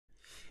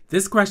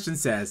This question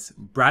says,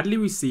 Bradley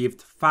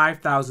received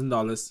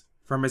 $5,000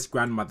 from his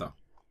grandmother.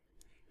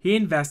 He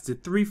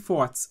invested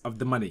 3/4 of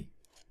the money.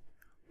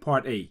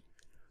 Part A.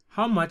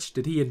 How much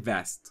did he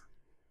invest?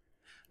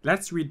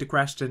 Let's read the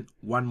question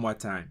one more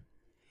time.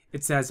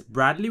 It says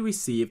Bradley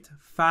received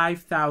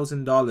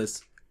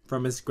 $5,000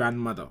 from his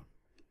grandmother.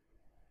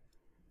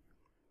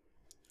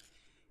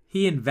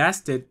 He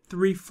invested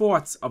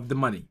 3/4 of the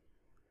money.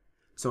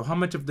 So how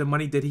much of the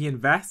money did he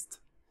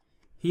invest?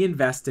 He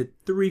invested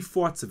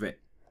 3/4 of it.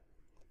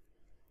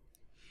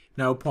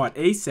 Now part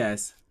A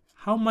says,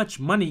 how much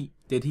money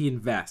did he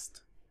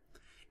invest?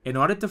 In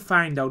order to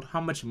find out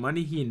how much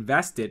money he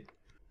invested,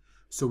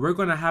 so we're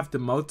going to have to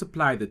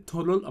multiply the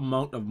total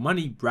amount of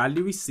money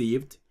Bradley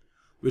received,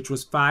 which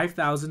was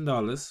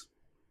 $5,000,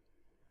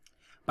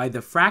 by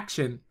the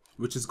fraction,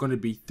 which is going to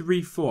be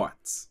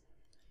 3/4.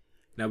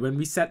 Now when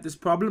we set this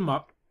problem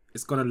up,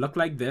 it's going to look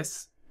like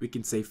this. We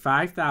can say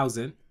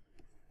 5,000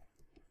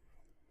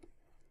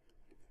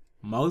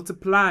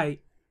 multiply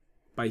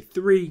by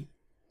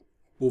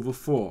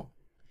 3/4.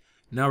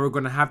 Now we're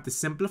going to have to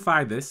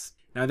simplify this.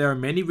 Now there are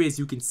many ways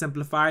you can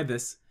simplify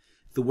this.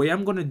 The way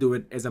I'm going to do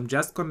it is I'm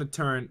just going to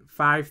turn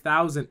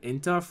 5,000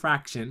 into a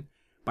fraction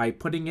by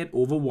putting it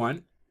over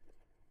 1.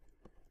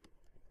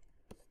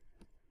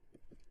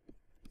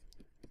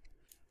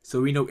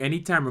 So we know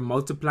anytime we're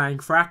multiplying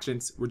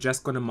fractions, we're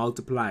just going to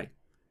multiply.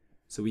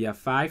 So we have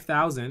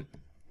 5,000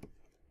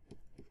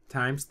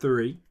 times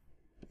 3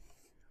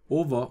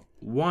 over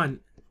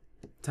 1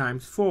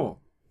 times 4.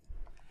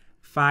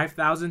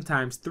 5,000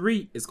 times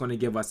 3 is going to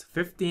give us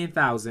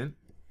 15,000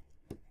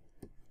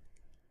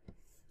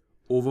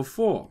 over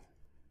 4.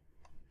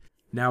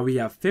 Now we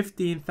have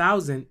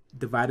 15,000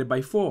 divided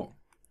by 4.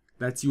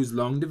 Let's use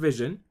long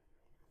division.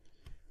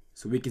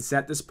 So we can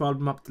set this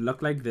problem up to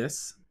look like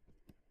this.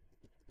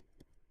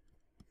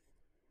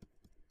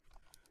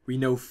 We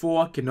know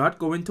 4 cannot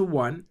go into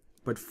 1,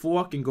 but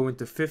 4 can go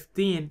into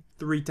 15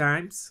 3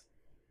 times.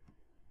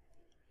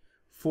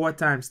 4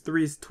 times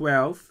 3 is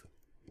 12.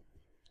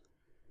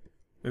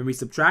 When we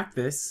subtract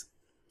this,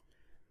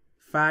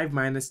 5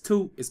 minus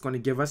 2 is going to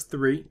give us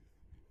 3.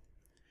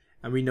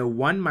 And we know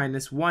 1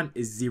 minus 1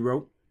 is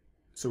 0.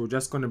 So we're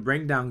just going to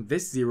bring down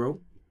this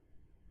 0.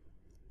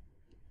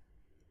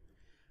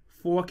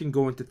 4 can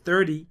go into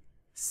 30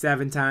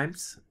 7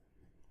 times.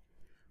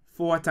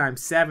 4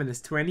 times 7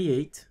 is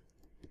 28.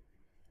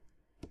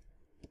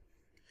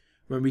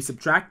 When we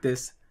subtract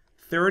this,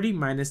 30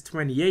 minus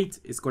 28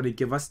 is going to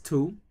give us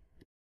 2.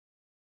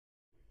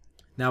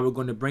 Now we're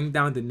going to bring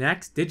down the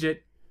next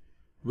digit,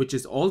 which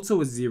is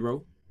also a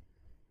 0.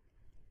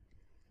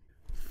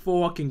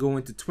 4 can go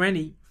into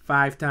 20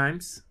 5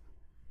 times.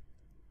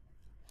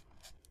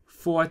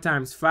 4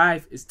 times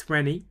 5 is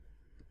 20.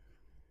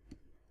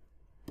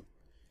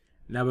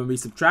 Now when we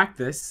subtract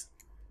this,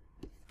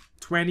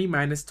 20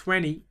 minus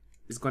 20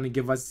 is going to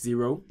give us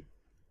 0.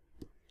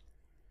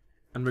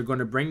 And we're going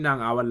to bring down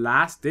our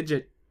last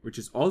digit, which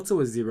is also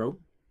a 0.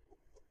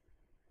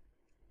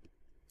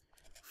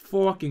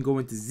 4 can go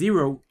into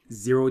 0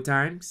 0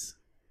 times.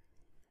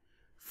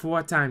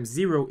 4 times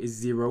 0 is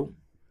 0.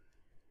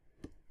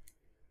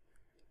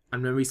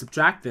 And when we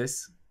subtract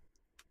this,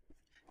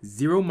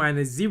 0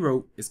 minus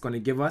 0 is going to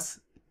give us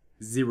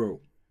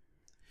 0.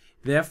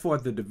 Therefore,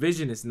 the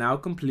division is now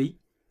complete.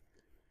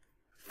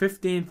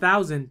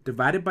 15,000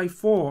 divided by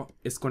 4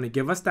 is going to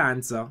give us the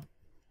answer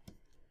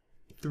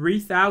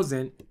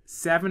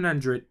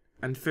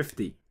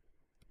 3,750.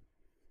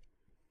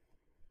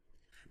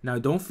 Now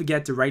don't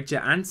forget to write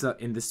your answer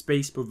in the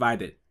space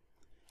provided.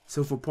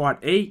 So for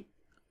part A,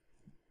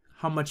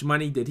 how much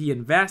money did he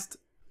invest?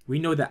 We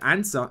know the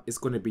answer is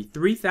going to be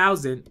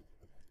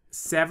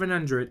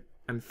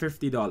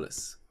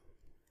 $3,750.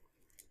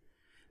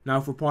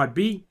 Now for part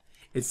B,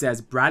 it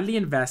says Bradley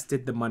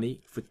invested the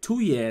money for 2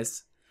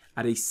 years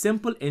at a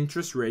simple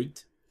interest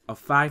rate of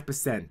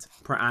 5%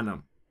 per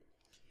annum.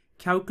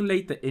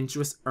 Calculate the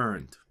interest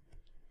earned.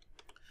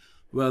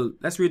 Well,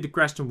 let's read the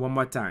question one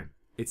more time.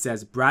 It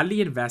says Bradley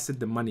invested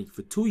the money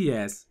for 2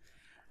 years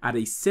at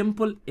a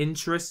simple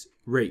interest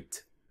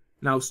rate.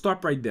 Now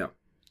stop right there.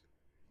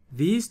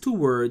 These two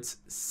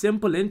words,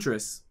 simple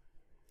interest,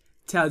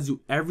 tells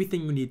you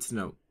everything you need to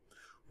know.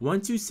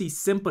 Once you see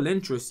simple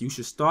interest, you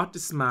should start to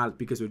smile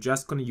because we're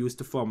just going to use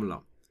the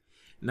formula.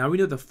 Now we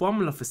know the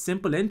formula for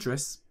simple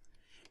interest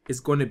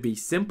is going to be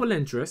simple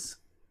interest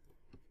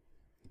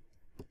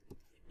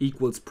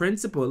equals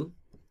principal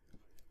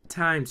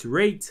times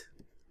rate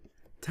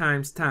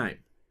times time.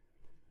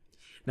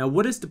 Now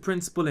what is the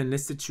principal in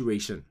this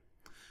situation?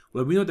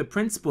 Well, we know the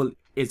principal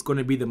is going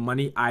to be the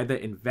money either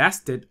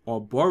invested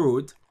or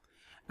borrowed.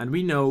 And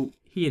we know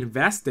he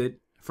invested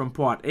from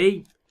part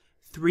A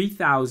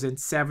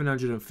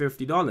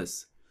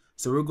 $3,750.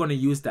 So we're going to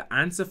use the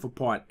answer for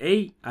part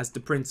A as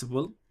the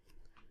principal.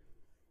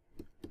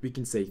 We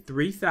can say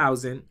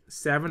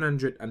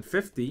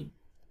 3,750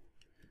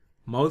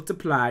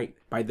 multiplied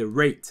by the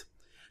rate.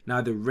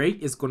 Now the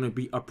rate is going to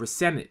be a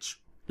percentage.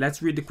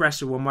 Let's read the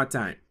question one more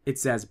time. It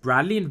says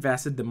Bradley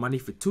invested the money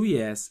for 2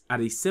 years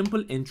at a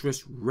simple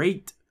interest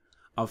rate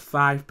of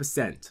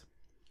 5%.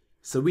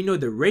 So we know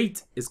the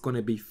rate is going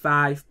to be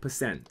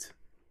 5%.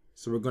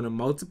 So we're going to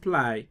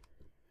multiply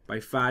by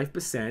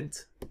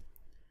 5%.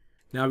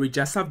 Now we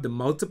just have to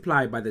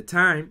multiply by the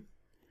time.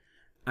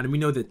 And we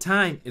know the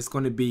time is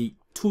going to be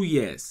 2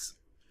 years.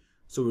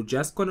 So we're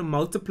just going to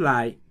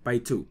multiply by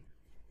 2.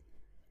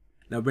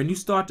 Now when you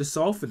start to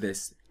solve for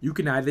this, you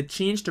can either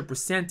change the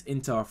percent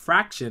into a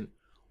fraction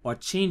or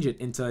change it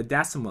into a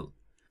decimal.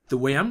 The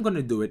way I'm going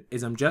to do it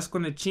is I'm just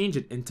going to change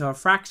it into a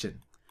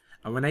fraction.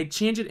 And when I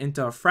change it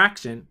into a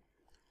fraction,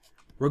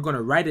 we're going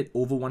to write it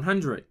over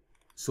 100.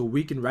 So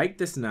we can write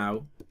this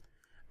now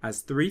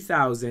as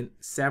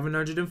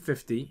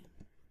 3,750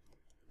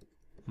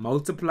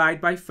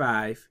 multiplied by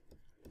 5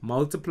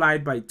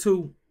 multiplied by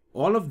 2,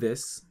 all of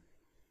this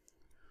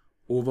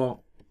over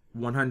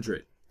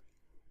 100.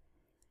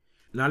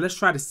 Now let's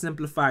try to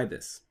simplify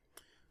this.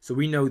 So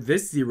we know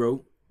this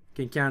 0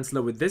 can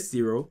cancel with this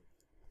 0.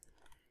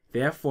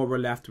 Therefore, we're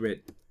left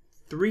with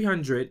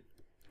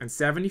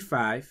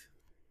 375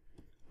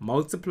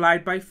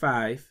 multiplied by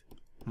 5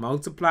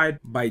 multiplied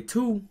by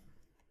 2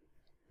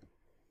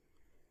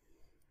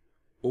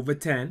 over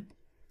 10.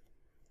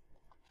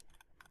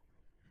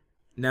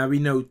 Now we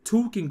know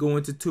 2 can go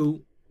into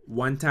 2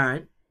 1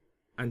 time,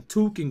 and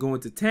 2 can go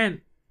into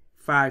 10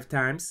 5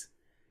 times,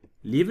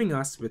 leaving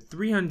us with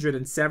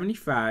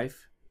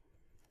 375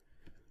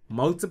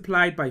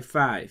 multiplied by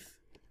 5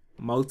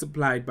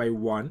 multiplied by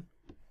 1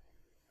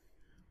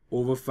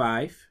 over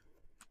 5.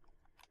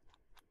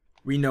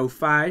 We know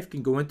 5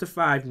 can go into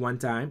 5 1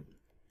 time,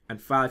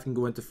 and 5 can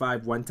go into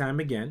 5 1 time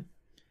again.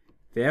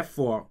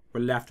 Therefore,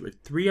 we're left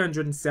with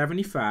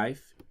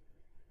 375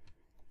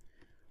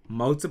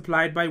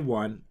 multiplied by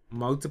 1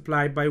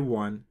 multiplied by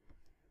 1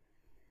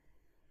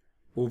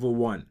 over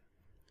 1.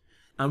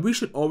 And we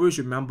should always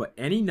remember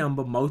any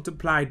number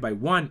multiplied by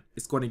 1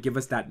 is going to give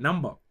us that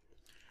number.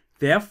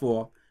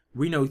 Therefore,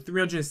 we know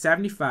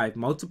 375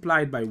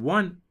 multiplied by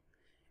 1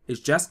 is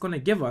just going to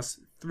give us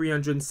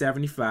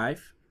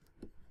 375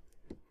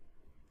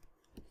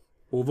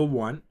 over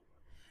 1.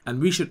 And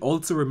we should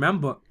also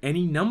remember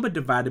any number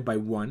divided by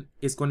 1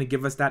 is going to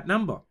give us that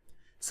number.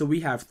 So we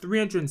have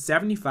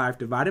 375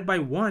 divided by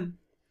 1.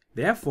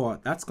 Therefore,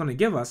 that's going to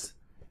give us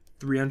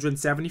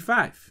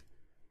 375.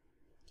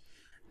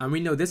 And we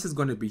know this is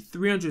going to be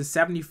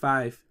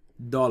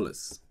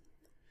 $375.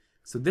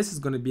 So this is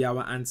going to be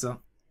our answer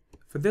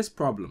for this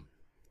problem.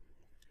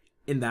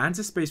 In the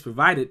answer space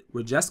provided,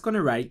 we're just going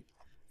to write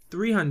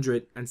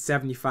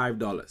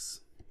 $375.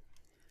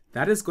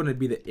 That is going to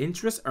be the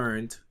interest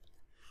earned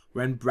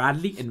when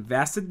Bradley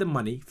invested the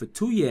money for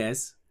 2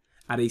 years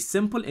at a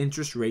simple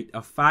interest rate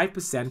of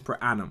 5% per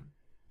annum.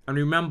 And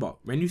remember,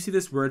 when you see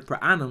this word per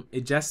annum,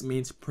 it just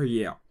means per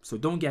year. So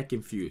don't get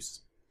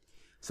confused.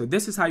 So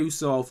this is how you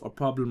solve a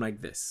problem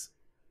like this.